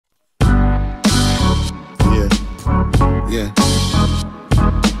Yeah.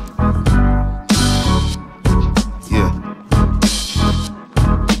 Yeah.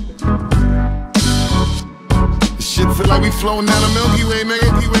 This shit feel like we floating down the Milky Way, nigga.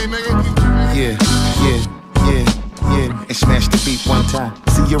 Yeah, yeah, yeah, yeah. And smash the beat one time.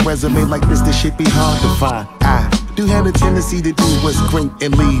 See your resume like this shit be hard to find. I do have a tendency to do what's great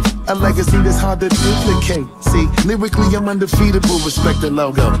and leave a legacy that's hard to duplicate. See, lyrically I'm undefeatable, respect the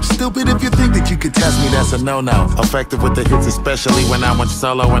logo. Stupid if you think that you could test me, that's a no-no. Effective with the hits, especially when I went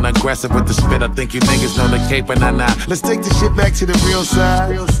solo, and aggressive with the spit. I think you niggas know the cape and I nah. Let's take the shit back to the real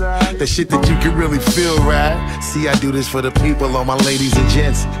side. The shit that you can really feel, right? See, I do this for the people, all my ladies and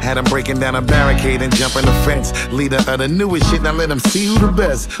gents. Had them breaking down a barricade and jumping the fence. Leader of the newest shit, now let them see who the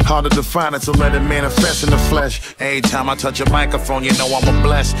best. Hard to define it, so let it manifest in the flesh. Every time I touch a microphone, you know I'm a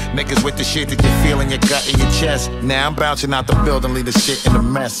blessed. Niggas with the shit that you feel in your gut and your chest. Now I'm bouncing out the building, leave the shit in the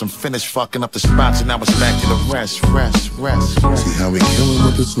mess. I'm finished fucking up the spots and now it's back to the rest. See how we killin'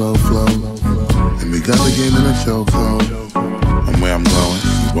 with the slow flow, and we got the game in a chokehold. And where I'm going,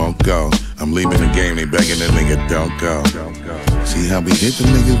 you won't go. I'm leaving the game, they begging the nigga don't go. See how we hit the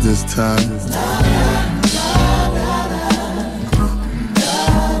niggas this time.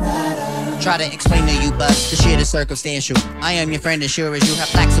 Try to explain to you, but the shit is circumstantial. I am your friend as sure as you have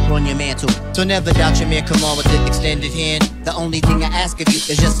plaques upon your mantle. So never doubt your man, come on with the extended hand. The only thing I ask of you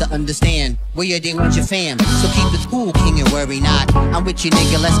is just to understand where your day wants your fam. So keep it cool, king, and worry not. I'm with you,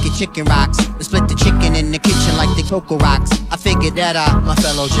 nigga, let's get chicken rocks. Let's split the chicken in the kitchen like the Cocoa Rocks. I figured that my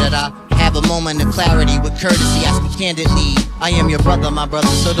fellow Jedi, have a moment of clarity with courtesy, ask me candidly. I am your brother, my brother,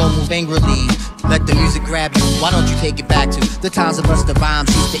 so don't move angrily. Let the music grab you, why don't you take it back to the times of us, the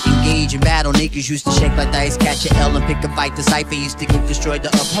rhymes used to engage in battle. Niggas used to shake like dice, catch a L and pick a fight. The cypher used to get destroyed, the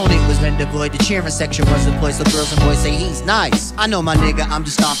opponent was rendered void. The cheering section was employed, so girls and boys say he's nice. I know my nigga, I'm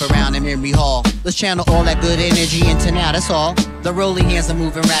just stomp around in memory hall. Let's channel all that good energy into now, that's all. The rolling hands are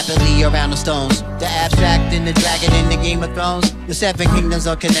moving rapidly around the stones. The abstract and the dragon in the Game of Thrones. The 7 kingdoms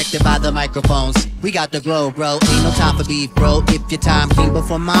are connected by the microphones. We got the glow, bro, ain't no time for beef, bro. If your time came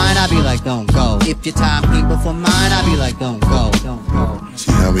before mine, I be like, don't go. If your time came before mine, I be like, don't go.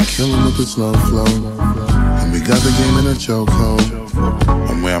 See how we killin' with the slow flow, and we got the game in a chokehold.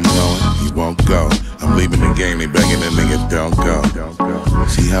 And where I'm going, you won't go. I'm leaving the game, they begging the nigga don't go.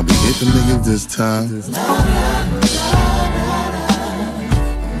 See how we hit the niggas this time.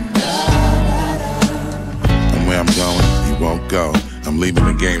 And where I'm going, you won't go. I'm leaving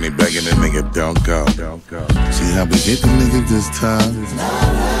the game, they begging the nigga don't go. See how we hit the niggas this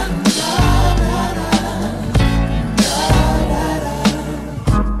time.